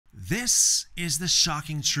This is the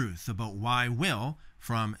shocking truth about why Will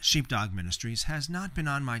from Sheepdog Ministries has not been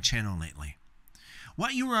on my channel lately.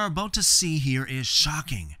 What you are about to see here is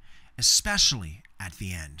shocking, especially at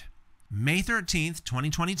the end. May 13th,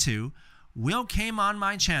 2022, Will came on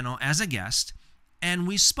my channel as a guest, and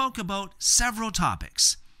we spoke about several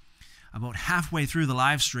topics. About halfway through the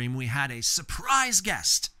live stream, we had a surprise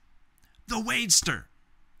guest, the Wadester.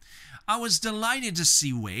 I was delighted to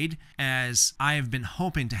see Wade, as I have been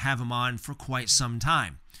hoping to have him on for quite some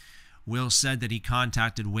time. Will said that he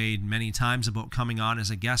contacted Wade many times about coming on as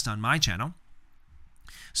a guest on my channel.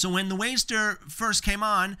 So when the Wadester first came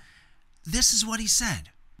on, this is what he said.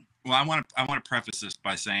 Well, I want to preface this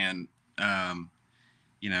by saying, I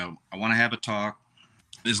want to have a talk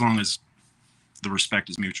as long as the respect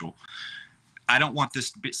is mutual. I don't want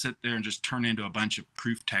this to sit there and just turn into a bunch of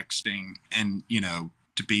proof texting and,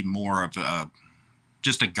 to be more of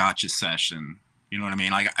just a gotcha session. You know what I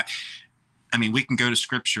mean? I mean, we can go to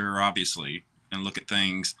scripture, obviously, and look at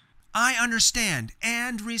things. I understand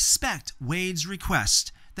and respect Wade's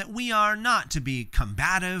request that we are not to be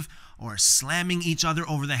combative or slamming each other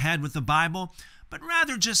over the head with the Bible, but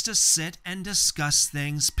rather just to sit and discuss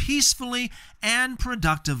things peacefully and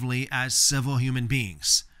productively as civil human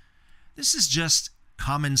beings. This is just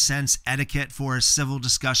common sense etiquette for a civil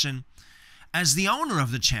discussion. As the owner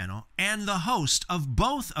of the channel and the host of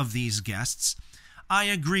both of these guests, I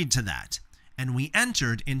agreed to that, and we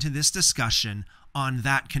entered into this discussion on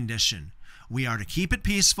that condition. We are to keep it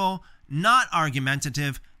peaceful, not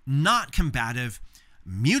argumentative, not combative,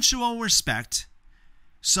 mutual respect.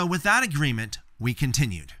 So with that agreement, we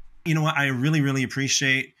continued. You know what? I really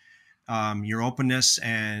appreciate your openness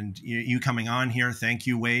and you coming on here. Thank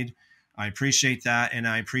you, Wade. I appreciate that, and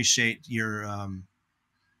I appreciate your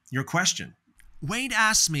question. Wade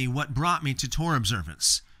asked me what brought me to Torah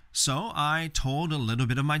observance, so I told a little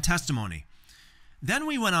bit of my testimony. Then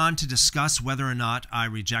we went on to discuss whether or not I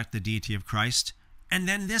reject the deity of Christ, and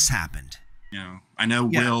then this happened. I know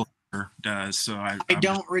Will does, so I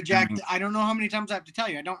don't reject. I don't know how many times I have to tell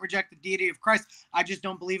you. I don't reject the deity of Christ. I just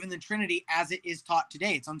don't believe in the Trinity as it is taught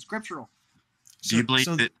today. It's unscriptural. Do you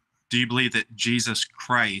believe that Jesus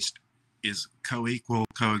Christ is co-equal,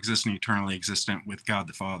 coexisting, eternally existent with God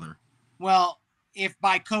the Father? Well, if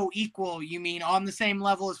by co-equal you mean on the same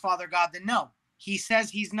level as Father God, then no. He says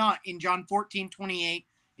he's not in John 14:28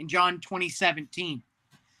 and John 20:17.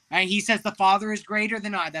 And he says the Father is greater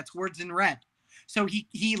than I. That's words in red. So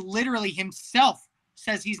he literally himself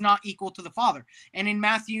says he's not equal to the Father. And in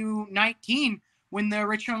Matthew 19, when the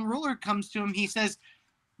rich young ruler comes to him, he says,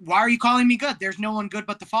 "Why are you calling me good? There's no one good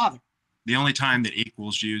but the Father." The only time that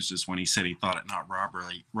equals used is when he said he thought it not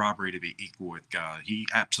robbery to be equal with God. He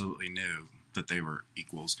absolutely knew that they were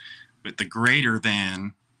equals. But the greater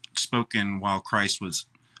than, spoken while Christ was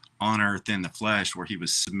on earth in the flesh, where he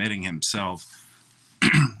was submitting himself,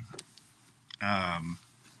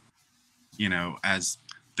 as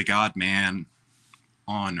the God-man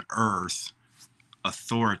on earth,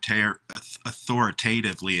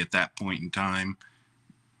 authoritatively at that point in time,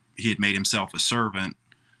 he had made himself a servant.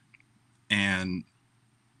 And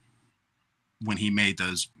when he made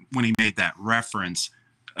that reference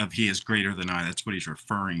of he is greater than I, that's what he's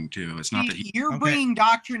referring to. It's not that you're bringing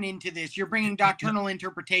doctrine into this. You're bringing doctrinal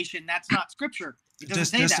interpretation. That's not scripture. It doesn't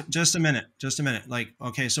say that. Just a minute. Like,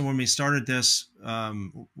 okay, so when we started this,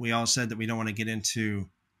 we all said that we don't want to get into,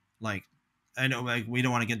 we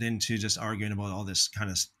don't want to get into just arguing about all this kind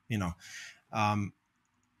of,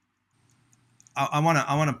 I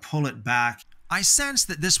want to pull it back. I sensed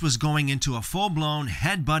that this was going into a full-blown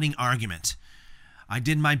head-butting argument. I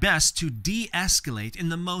did my best to de-escalate in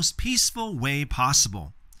the most peaceful way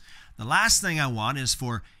possible. The last thing I want is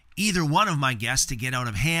for either one of my guests to get out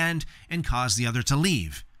of hand and cause the other to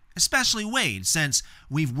leave, especially Wade, since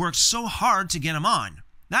we've worked so hard to get him on.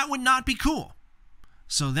 That would not be cool.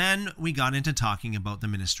 So then we got into talking about the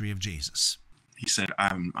ministry of Jesus. He said,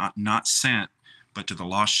 "I'm not sent, but to the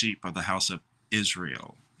lost sheep of the house of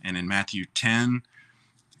Israel." And in Matthew 10,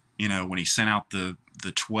 when he sent out the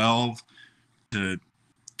 12 to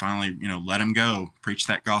finally, let him go, preach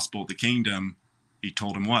that gospel of the kingdom, he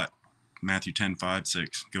told him what? Matthew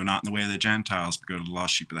 10:5-6, "Go not in the way of the Gentiles, but go to the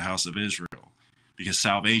lost sheep of the house of Israel." Because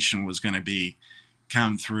salvation was going to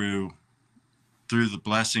come through the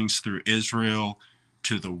blessings through Israel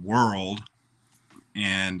to the world.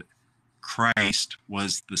 And Christ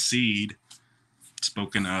was the seed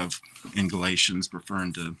spoken of in Galatians,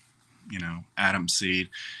 referring to, Adam's seed.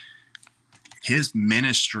 His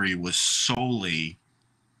ministry was solely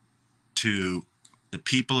to the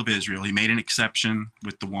people of Israel. He made an exception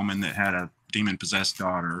with the woman that had a demon-possessed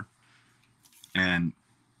daughter, and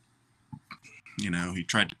he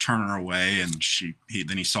tried to turn her away, and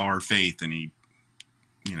then he saw her faith, and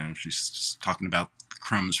she's talking about the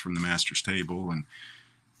crumbs from the master's table,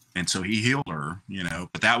 and so he healed her,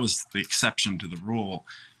 but that was the exception to the rule.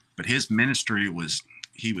 But his ministry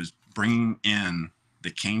he was bringing in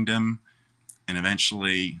the kingdom, and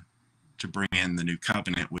eventually to bring in the new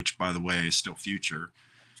covenant, which, by the way, is still future.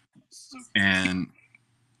 And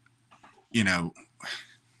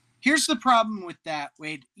here's the problem with that,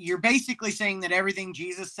 Wade. You're basically saying that everything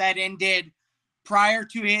Jesus said and did prior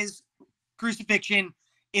to his crucifixion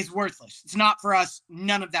is worthless. It's not for us.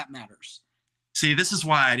 None of that matters. See, this is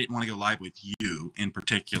why I didn't want to go live with you in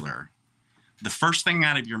particular. The first thing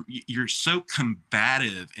out of you're so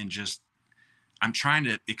combative and just, I'm trying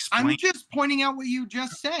to explain. I'm just pointing out what you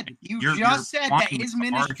just said. You're said that his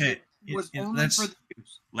ministry was only for the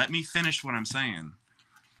Jews. Let me finish what I'm saying.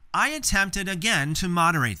 I attempted again to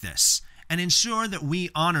moderate this and ensure that we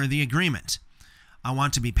honor the agreement. I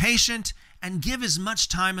want to be patient and give as much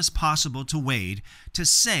time as possible to Wade to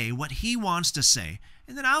say what he wants to say,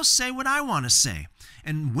 and then I'll say what I want to say.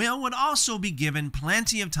 And Will would also be given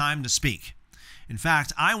plenty of time to speak. In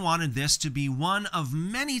fact, I wanted this to be one of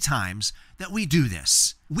many times that we do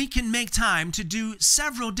this. We can make time to do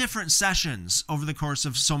several different sessions over the course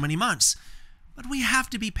of so many months, but we have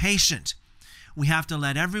to be patient. We have to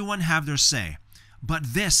let everyone have their say.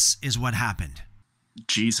 But this is what happened.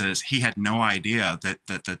 Jesus, he had no idea that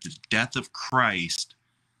the death of Christ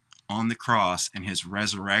on the cross and his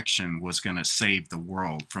resurrection was going to save the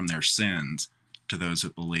world from their sins to those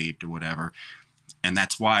that believed or whatever. And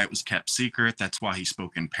that's why it was kept secret. That's why he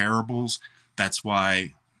spoke in parables. That's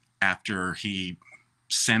why after he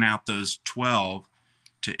sent out those 12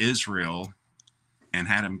 to Israel and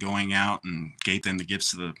had them going out and gave them the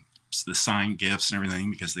gifts of the signed gifts and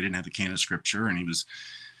everything, because they didn't have the canon of scripture, and he was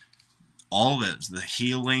all of it, the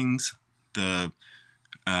healings, the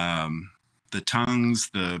tongues,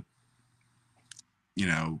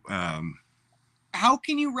 how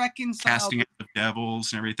can you reconcile casting out of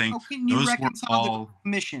devils and everything? How can you those reconcile the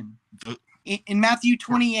commission? In Matthew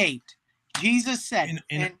 28, Jesus said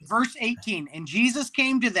in verse 18, and Jesus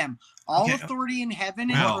came to them, all authority in heaven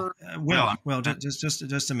and earth. Well,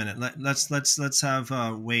 just a minute. Let's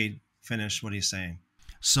have Wade finish what he's saying.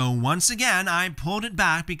 So once again, I pulled it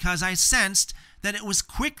back because I sensed that it was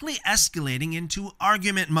quickly escalating into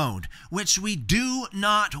argument mode, which we do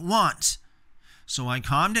not want. So I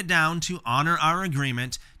calmed it down to honor our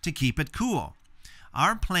agreement to keep it cool.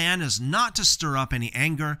 Our plan is not to stir up any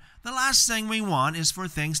anger. The last thing we want is for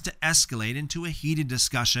things to escalate into a heated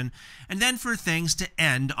discussion and then for things to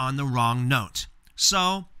end on the wrong note.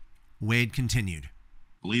 So, Wade continued.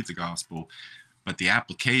 Believe the gospel, but the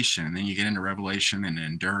application, and then you get into Revelation and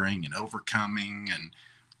enduring and overcoming and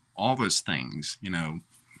all those things, and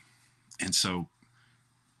so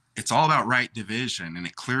it's all about right division, and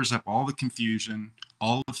it clears up all the confusion,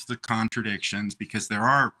 all of the contradictions, because there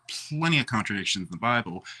are plenty of contradictions in the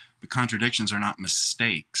Bible, but contradictions are not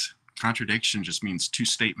mistakes. Contradiction just means two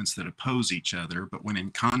statements that oppose each other, but when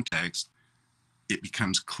in context, it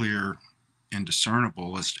becomes clear and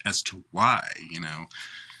discernible as to why, and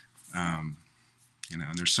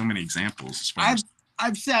there's so many examples.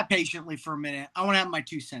 I've sat patiently for a minute. I want to have my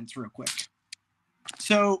 2 cents real quick.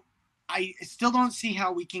 So I still don't see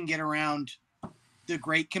how we can get around the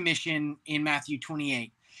Great Commission in Matthew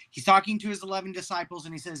 28. He's talking to his 11 disciples,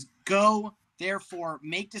 and he says, "Go, therefore,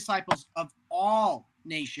 make disciples of all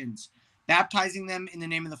nations, baptizing them in the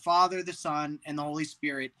name of the Father, the Son, and the Holy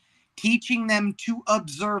Spirit, teaching them to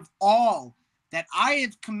observe all that I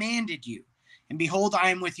have commanded you. And behold, I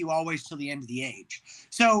am with you always till the end of the age."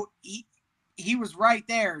 So he was right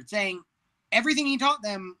there saying everything he taught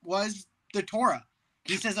them was the Torah.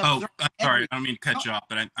 He says, I'm sorry, I don't mean to cut you off,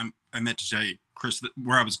 but I meant to say, Chris, that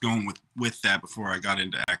where I was going with that before I got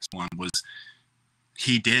into Acts 1 was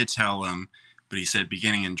he did tell them, but he said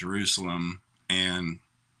beginning in Jerusalem, and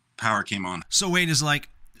power came on. So Wade is like,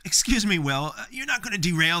 "Excuse me, Will, you're not going to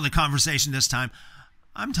derail the conversation this time.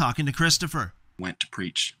 I'm talking to Christopher." Went to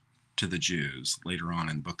preach to the Jews later on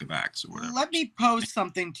in the book of Acts or whatever. Let me pose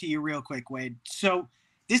something to you real quick, Wade. So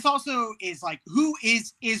this also is like, who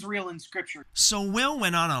is Israel in Scripture? So Will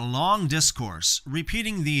went on a long discourse,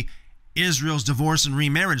 repeating the Israel's divorce and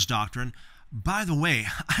remarriage doctrine. By the way,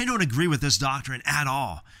 I don't agree with this doctrine at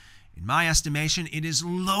all. In my estimation, it is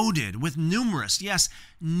loaded with numerous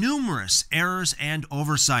errors and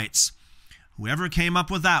oversights. Whoever came up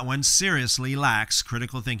with that one seriously lacks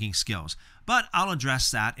critical thinking skills. But I'll address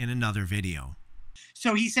that in another video.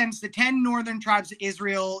 So he sends the 10 northern tribes of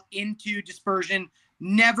Israel into dispersion,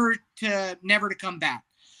 never to come back,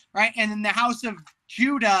 right? And then the house of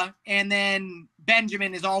Judah and then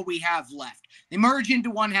Benjamin is all we have left. They merge into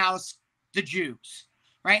one house, the Jews,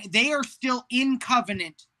 right? They are still in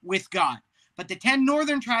covenant with God, but the 10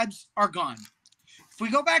 northern tribes are gone. If we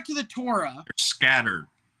go back to the Torah, They're scattered.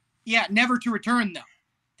 yeah, never to return though.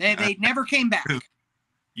 They never came back.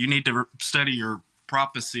 You need to study your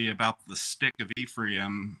prophecy about the stick of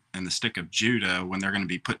Ephraim and the stick of Judah when they're going to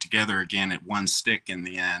be put together again at one stick in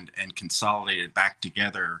the end and consolidated back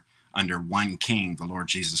together under one king, the Lord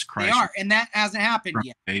Jesus Christ. They are, and that hasn't happened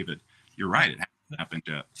yet. David, you're right. It hasn't happened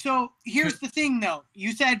yet. So here's the thing, though.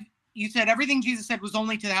 You said everything Jesus said was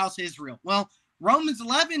only to the house of Israel. Well, Romans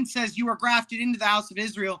 11 says you are grafted into the house of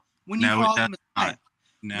Israel when you follow the Messiah.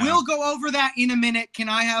 No. We'll go over that in a minute. Can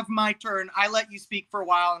I have my turn? I let you speak for a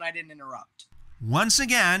while, and I didn't interrupt. Once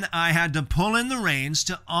again, I had to pull in the reins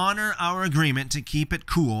to honor our agreement to keep it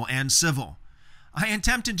cool and civil. I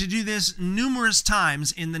attempted to do this numerous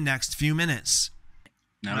times in the next few minutes.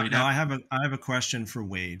 No, I have a question for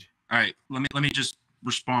Wade. All right, let me just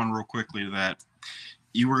respond real quickly to that.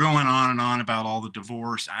 You were going on and on about all the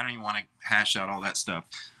divorce. I don't even want to hash out all that stuff.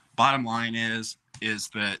 Bottom line is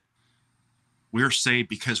that we're saved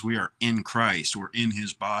because we are in Christ. We're in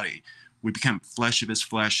his body. We become flesh of his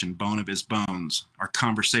flesh and bone of his bones. Our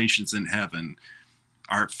conversations in heaven.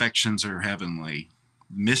 Our affections are heavenly.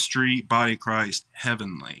 Mystery, body of Christ,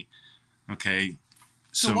 heavenly. Okay?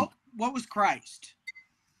 So what was Christ?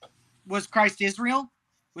 Was Christ Israel?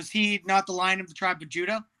 Was he not the Lion of the tribe of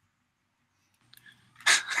Judah?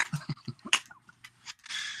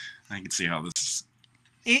 I can see how this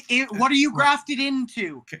what are you grafted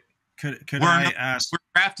into? Could I ask? We're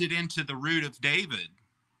grafted into the root of David.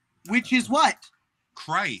 Which is what?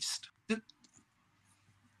 Christ.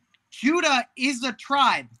 Judah is a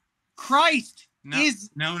tribe. Christ is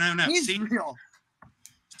no. Israel.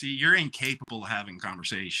 See, you're incapable of having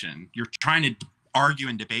conversation. You're trying to argue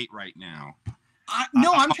and debate right now.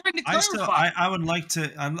 I'm trying to clarify. I would like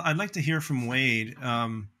to. I'd like to hear from Wade.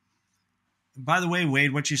 By the way,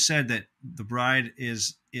 Wade, what you said that the bride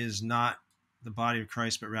is not the body of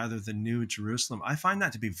Christ, but rather the new Jerusalem. I find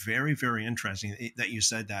that to be very, very interesting that you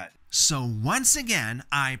said that. So once again,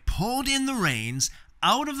 I pulled in the reins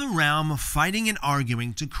out of the realm of fighting and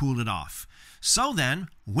arguing to cool it off. So then,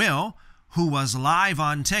 Will, who was live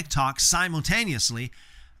on TikTok simultaneously,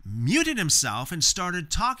 muted himself and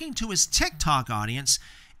started talking to his TikTok audience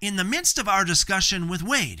in the midst of our discussion with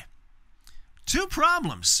Wade. Two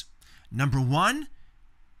problems. Number one,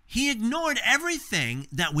 he ignored everything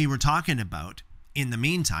that we were talking about in the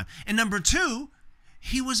meantime. And number two,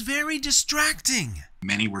 he was very distracting.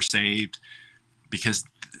 Many were saved because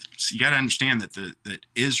you got to understand that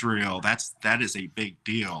Israel, that is a big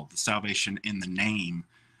deal. The salvation in the name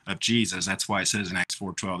of Jesus. That's why it says in Acts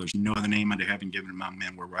 4:12, there's no other name under heaven given among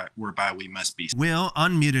men whereby we must be. Will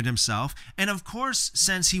unmuted himself, and of course,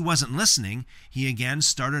 since he wasn't listening, he again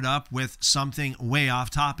started up with something way off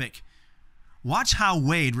topic. Watch how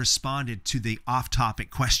Wade responded to the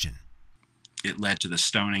off-topic question. It led to the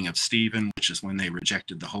stoning of Stephen, which is when they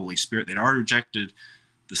rejected the Holy Spirit. They'd already rejected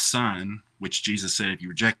the Son, which Jesus said, if you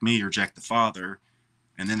reject me, you reject the Father.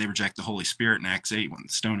 And then they reject the Holy Spirit in Acts 8, when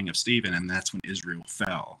the stoning of Stephen, and that's when Israel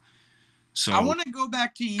fell. So I want to go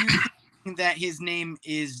back to you thinking that his name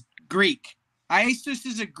is Greek. Iestus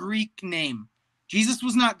is a Greek name. Jesus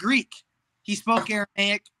was not Greek. He spoke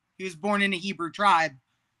Aramaic. He was born in a Hebrew tribe.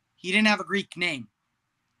 He didn't have a Greek name.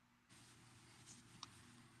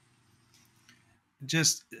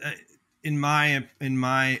 Just in my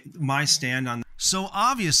stand on. So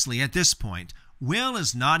obviously at this point, Will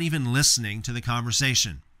is not even listening to the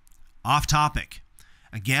conversation. Off topic.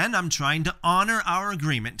 Again, I'm trying to honor our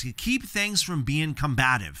agreement to keep things from being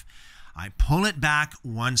combative. I pull it back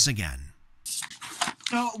once again.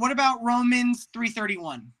 So what about Romans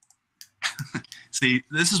 3:31? See,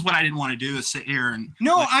 this is what I didn't want to do, is sit here and...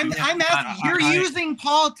 No, I'm asking. You're using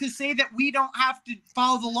Paul to say that we don't have to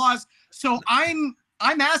follow the laws. So I'm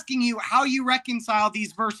asking you how you reconcile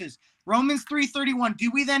these verses. Romans 3:31,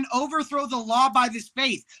 do we then overthrow the law by this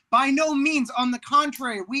faith? By no means. On the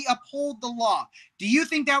contrary, we uphold the law. Do you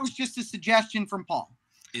think that was just a suggestion from Paul?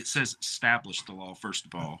 It says establish the law, first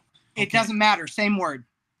of all. It doesn't matter. Same word.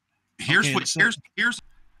 Here's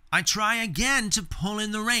I try again to pull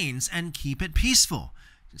in the reins and keep it peaceful.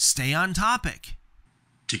 Stay on topic.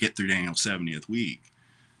 To get through Daniel's 70th week.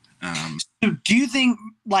 So do you think,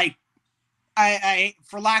 like, I,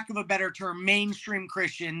 for lack of a better term, mainstream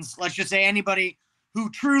Christians, let's just say anybody who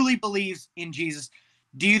truly believes in Jesus,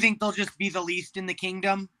 do you think they'll just be the least in the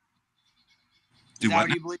kingdom? Is that what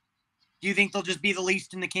you believe? Do you think they'll just be the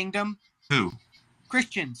least in the kingdom? Who?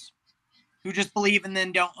 Christians who just believe and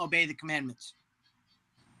then don't obey the commandments.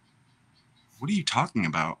 What are you talking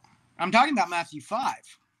about? I'm talking about Matthew 5.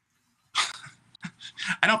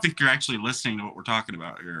 I don't think you're actually listening to what we're talking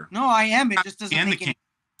about here. No, I am. It just doesn't In the make any.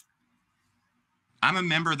 I'm a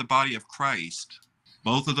member of the body of Christ.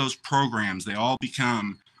 Both of those programs, they all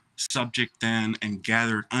become subject then and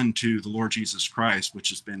gathered unto the Lord Jesus Christ, which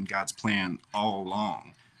has been God's plan all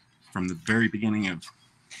along from the very beginning of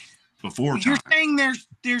before time. You're saying there's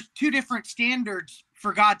two different standards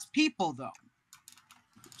for God's people, though.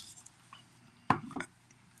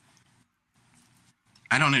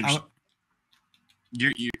 I don't understand.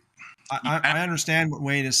 I understand what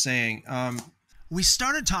Wade is saying. We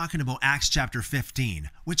started talking about Acts chapter 15,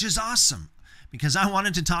 which is awesome, because I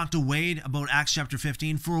wanted to talk to Wade about Acts chapter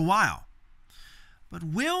 15 for a while. But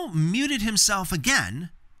Will muted himself again,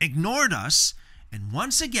 ignored us, and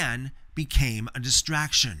once again became a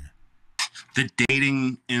distraction. The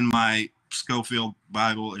dating in my Schofield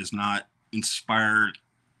Bible is not inspired,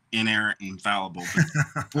 inerrant, and infallible. But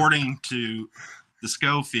according to the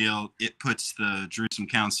Schofield, it puts the Jerusalem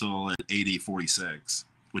Council at AD 46,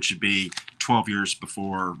 which would be 12 years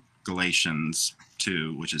before Galatians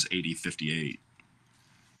 2, which is AD 58.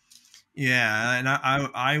 Yeah, and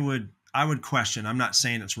I would question. I'm not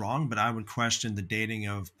saying it's wrong, but I would question the dating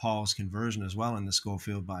of Paul's conversion as well in the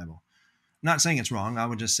Schofield Bible. I'm not saying it's wrong. I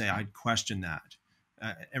would just say I'd question that.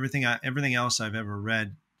 Everything else I've ever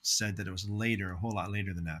read said that it was later, a whole lot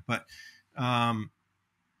later than that. But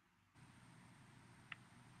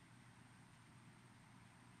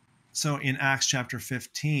so in Acts chapter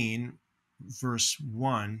 15, verse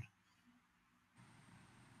 1,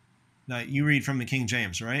 now you read from the King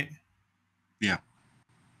James, right? Yeah.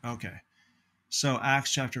 Okay. So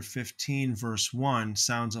Acts chapter 15, verse 1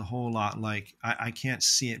 sounds a whole lot like, I can't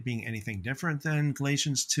see it being anything different than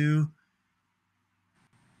Galatians 2.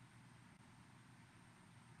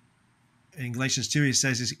 In Galatians 2, he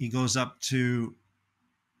says he goes up to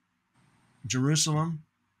Jerusalem.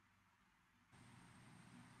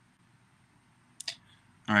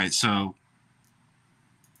 All right, so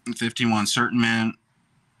in 51, certain men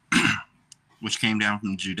which came down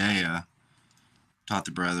from Judea taught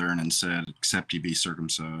the brethren and said, except ye be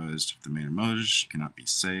circumcised of the man of Moses, you cannot be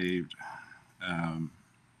saved.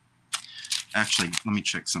 Actually, let me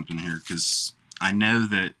check something here, because I know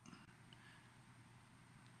that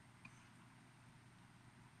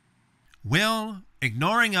Will,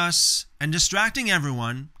 ignoring us and distracting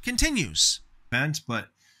everyone, continues. But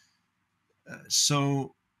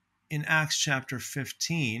so in Acts chapter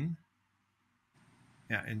 15,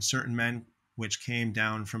 and certain men which came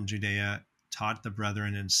down from Judea taught the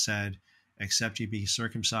brethren and said, except ye be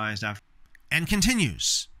circumcised after. And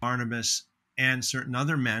continues. Barnabas and certain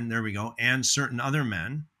other men, there we go, and certain other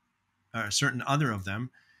men, certain other of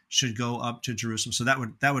them should go up to Jerusalem. So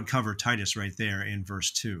that would cover Titus right there in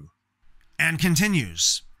verse 2. And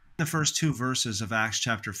continues. The first two verses of Acts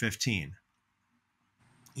chapter 15.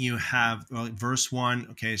 You have, verse 1,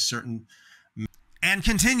 okay, certain. And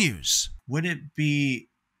continues. Would it be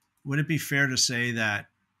fair to say that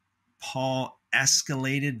Paul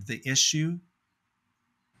escalated the issue?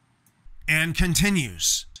 And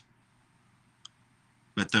continues.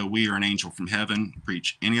 But though we are an angel from heaven,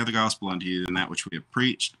 preach any other gospel unto you than that which we have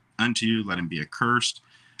preached unto you, let him be accursed.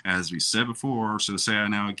 As we said before, so say I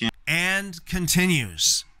now again. And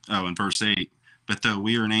continues. Oh, in verse 8, but though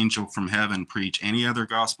we are an angel from heaven, preach any other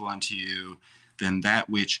gospel unto you than that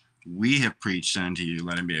which we have preached unto you,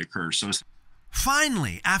 let him be accursed. So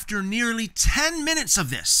finally, after nearly 10 minutes of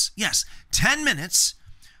this, yes, 10 minutes,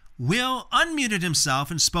 Will unmuted himself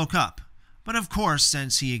and spoke up. But of course,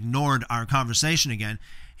 since he ignored our conversation again,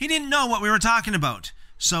 he didn't know what we were talking about.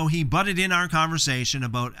 So he butted in our conversation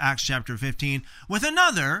about Acts chapter 15 with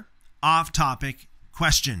another off-topic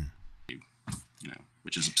question.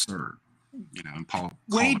 Which is absurd. And Paul.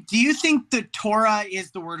 Wade, do you think the Torah is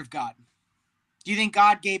the word of God? Do you think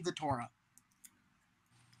God gave the Torah?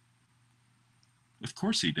 Of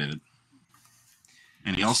course he did.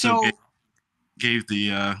 And he also gave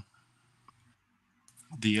the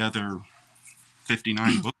other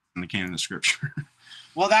 59 books in the canon of Scripture.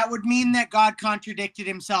 Well, that would mean that God contradicted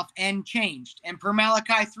himself and changed. And per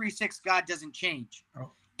Malachi 3:6, God doesn't change. Oh.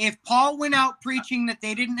 If Paul went out preaching that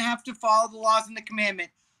they didn't have to follow the laws and the commandment,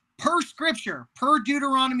 per Scripture, per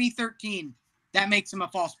Deuteronomy 13, that makes him a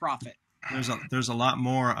false prophet. There's a lot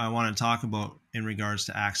more I want to talk about in regards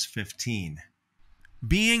to Acts 15.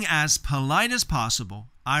 Being as polite as possible,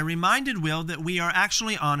 I reminded Will that we are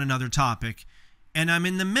actually on another topic, and I'm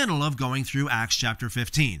in the middle of going through Acts chapter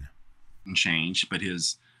 15. Change, but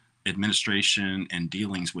his administration and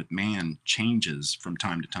dealings with man changes from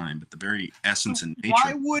time to time, but the very essence and nature.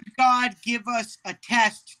 Why would God give us a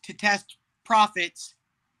test to test prophets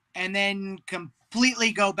and then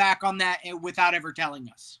completely go back on that without ever telling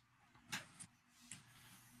us.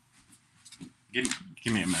 Give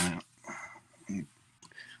me a minute.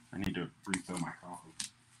 I need to refill my coffee.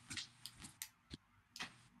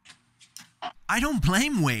 I don't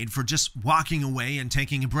blame Wade for just walking away and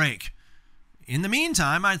taking a break. In the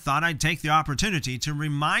meantime, I thought I'd take the opportunity to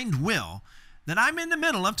remind Will that I'm in the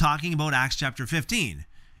middle of talking about Acts chapter 15,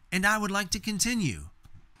 and I would like to continue.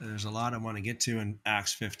 There's a lot I want to get to in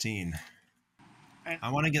Acts 15.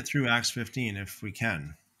 I want to get through Acts 15 if we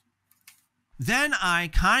can. Then I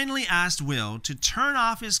kindly asked Will to turn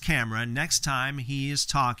off his camera next time he is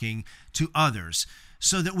talking to others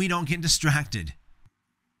so that we don't get distracted.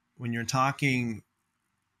 When you're talking,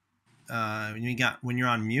 when you're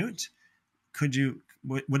on mute,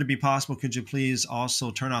 would it be possible? Could you please also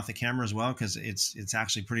turn off the camera as well? Because it's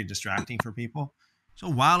actually pretty distracting for people. So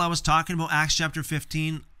while I was talking about Acts chapter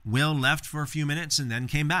 15, Will left for a few minutes and then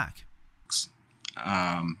came back.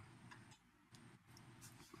 That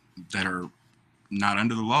are not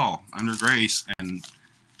under the law, under grace. And,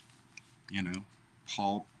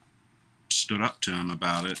 Paul stood up to him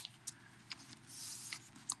about it.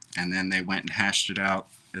 And then they went and hashed it out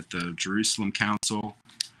at the Jerusalem Council.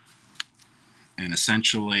 And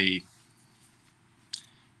essentially,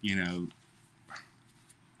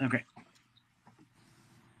 Okay.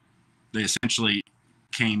 They essentially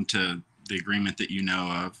came to the agreement that you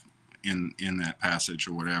know of in that passage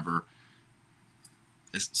or whatever.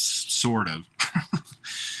 It's sort of.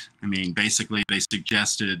 I mean, basically they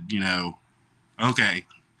suggested, okay,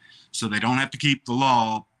 so they don't have to keep the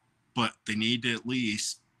law, but they need to at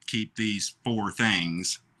least keep these 4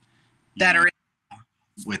 things That are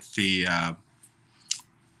with the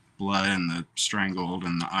blood and the strangled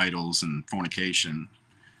and the idols and fornication.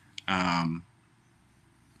 And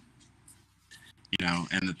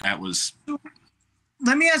that was.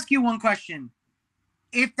 Let me ask you one question.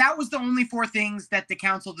 If that was the only 4 things that the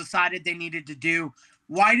council decided they needed to do,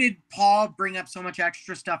 why did Paul bring up so much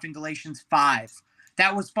extra stuff in Galatians 5?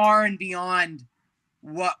 That was far and beyond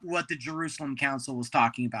what the Jerusalem Council was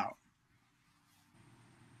talking about.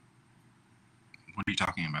 What are you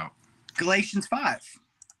talking about? Galatians 5.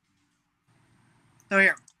 So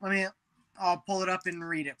here, I'll pull it up and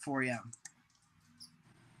read it for you.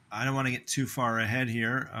 I don't want to get too far ahead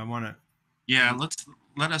here. I want to. Yeah,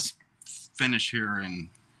 let us finish here and.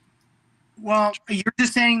 Well, you're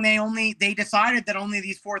just saying they decided that only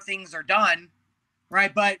these 4 things are done,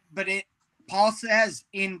 right? But Paul says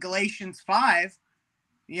in Galatians 5,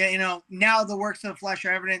 now the works of the flesh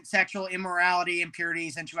are evident: sexual immorality, impurity,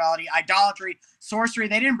 sensuality, idolatry, sorcery.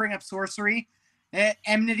 They didn't bring up sorcery.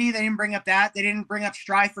 Enmity, they didn't bring up that. They didn't bring up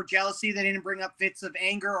strife or jealousy. They didn't bring up fits of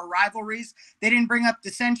anger or rivalries. They didn't bring up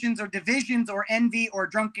dissensions or divisions or envy or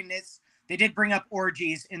drunkenness. They did bring up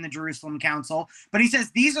orgies in the Jerusalem Council. But he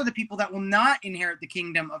says these are the people that will not inherit the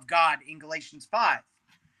kingdom of God in Galatians 5.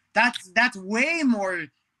 That's way more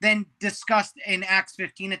than discussed in Acts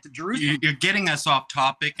 15 at the Jerusalem. You're getting us off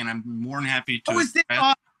topic, and I'm more than happy to. How is this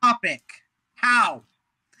off topic? How?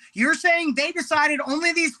 You're saying they decided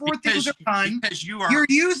only these 4 things are done. Because you're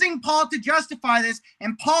using Paul to justify this,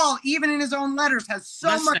 and Paul, even in his own letters, has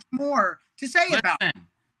so much more to say about it.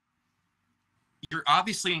 You're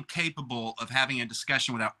obviously incapable of having a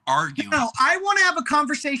discussion without arguing. No, I want to have a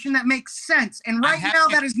conversation that makes sense, and right now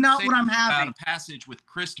that is not what I'm having. About a passage with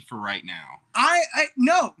Christopher right now.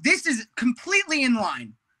 No, this is completely in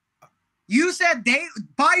line. You said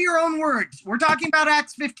by your own words, we're talking about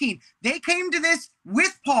Acts 15. They came to this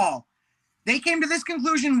with Paul. They came to this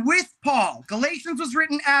conclusion with Paul. Galatians was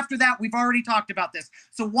written after that. We've already talked about this.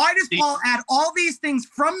 So why does Paul add all these things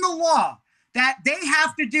from the law that they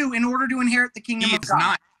have to do in order to inherit the kingdom of God? He is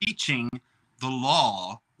not teaching the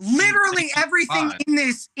law. Literally everything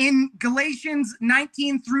in Galatians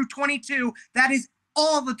 19 through 22, that is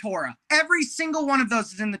all the Torah. Every single one of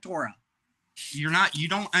those is in the Torah. You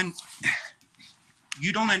don't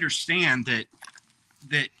understand that.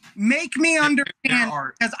 Make me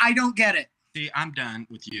understand, because I don't get it. See, I'm done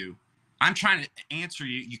with you. I'm trying to answer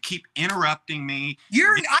you. You keep interrupting me.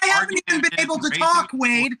 I haven't even been able to talk,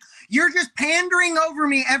 Wade. You're just pandering over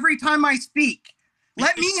me every time I speak.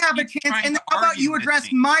 Let me have a chance, and how about you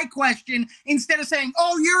address my question instead of saying,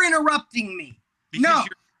 "Oh, you're interrupting me"? Because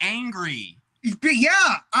you're angry.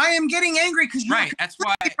 Yeah, I am getting angry because you're That's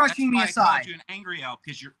why brushing me aside. I called you an angry elf,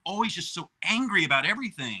 because you're always just so angry about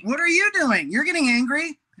everything. What are you doing? You're getting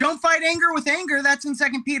angry. Don't fight anger with anger. That's in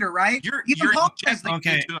 2 Peter, right? You're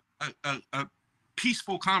into a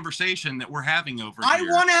peaceful conversation that we're having over here. I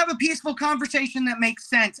want to have a peaceful conversation that makes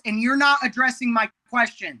sense, and you're not addressing my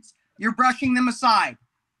questions. You're brushing them aside.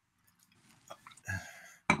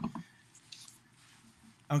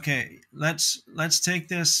 Okay, let's take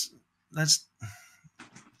this. Let's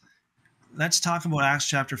talk about Acts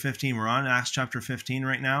chapter 15. We're on Acts chapter 15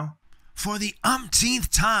 right now. For the umpteenth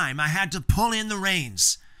time, I had to pull in the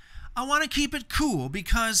reins. I want to keep it cool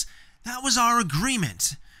because that was our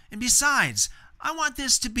agreement. And besides, I want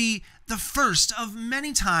this to be the first of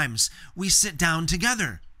many times we sit down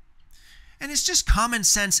together. And it's just common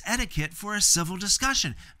sense etiquette for a civil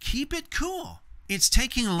discussion. Keep it cool. It's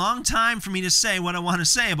taking a long time for me to say what I want to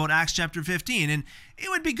say about Acts chapter 15, and it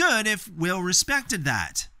would be good if Will respected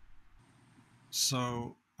that.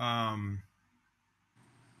 So,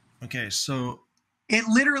 okay, so It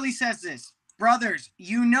literally says this. Brothers,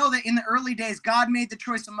 you know that in the early days, God made the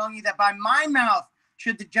choice among you that by my mouth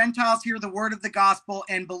should the Gentiles hear the word of the gospel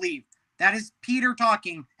and believe. That is Peter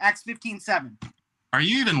talking, Acts 15:7. Are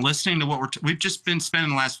you even listening to what we've just been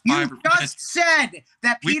spending the last You 5 just minutes? said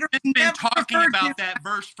that Peter We've been never talking referred about to- that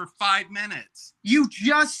verse for 5 minutes. You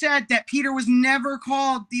just said that Peter was never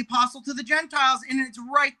called the apostle to the Gentiles, and it's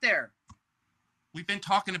right there. We've been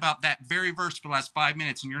talking about that very verse for the last 5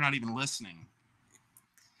 minutes, and you're not even listening.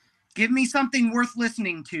 Give me something worth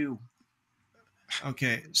listening to.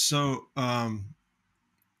 okay, so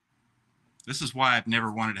This is why I've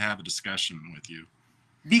never wanted to have a discussion with you.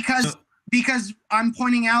 Because I'm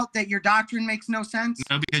pointing out that your doctrine makes no sense.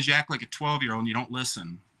 No, because you act like a 12-year-old and you don't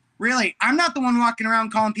listen. Really, I'm not the one walking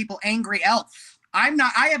around calling people angry elves. I'm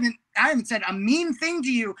not. I haven't said a mean thing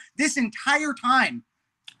to you this entire time.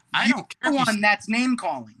 I You're don't the care. one that's name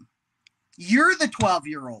calling. You're the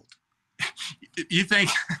 12-year-old. You think?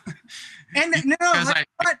 And no, Because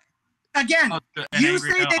but again, an you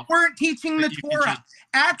angry say they elf, weren't teaching the that you can Torah.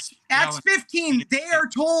 Acts yell and 15, they are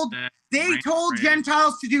told. They told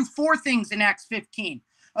Gentiles to do 4 things in Acts 15.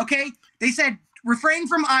 Okay, they said refrain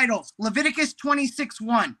from idols. Leviticus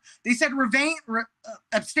 26:1. They said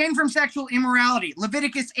abstain from sexual immorality.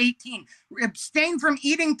 Leviticus 18. Abstain from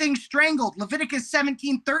eating things strangled. Leviticus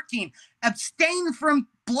 17:13. Abstain from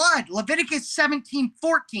blood. Leviticus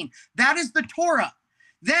 17:14. That is the Torah.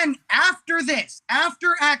 Then after this,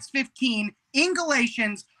 after Acts 15, in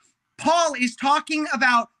Galatians, Paul is talking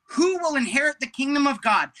about who will inherit the kingdom of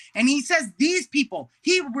God. And he says these people,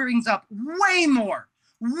 he brings up way more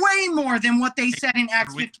than what they said in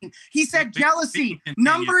Acts 15. He said jealousy,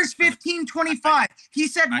 Numbers 15:25. He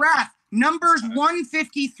said wrath, Numbers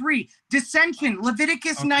 1:53. Dissension,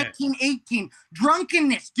 Leviticus 19:18.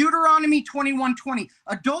 Drunkenness, Deuteronomy 21:20.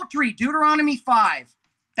 Adultery, Deuteronomy 5.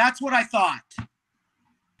 That's what I thought.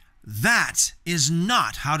 That is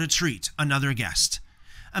not how to treat another guest.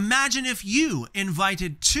 Imagine if you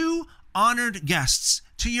invited 2 honored guests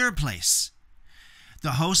to your place.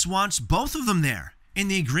 The host wants both of them there. And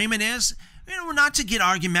the agreement is, we're not to get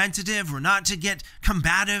argumentative, we're not to get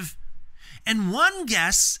combative. And one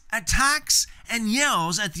guest attacks and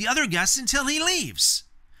yells at the other guest until he leaves.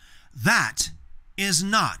 That is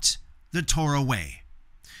not the Torah way.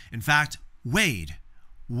 In fact, Wade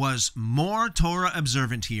was more Torah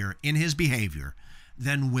observant here in his behavior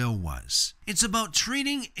than Will was. It's about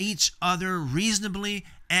treating each other reasonably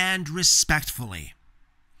and respectfully.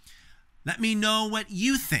 Let me know what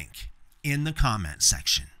you think in the comment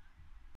section.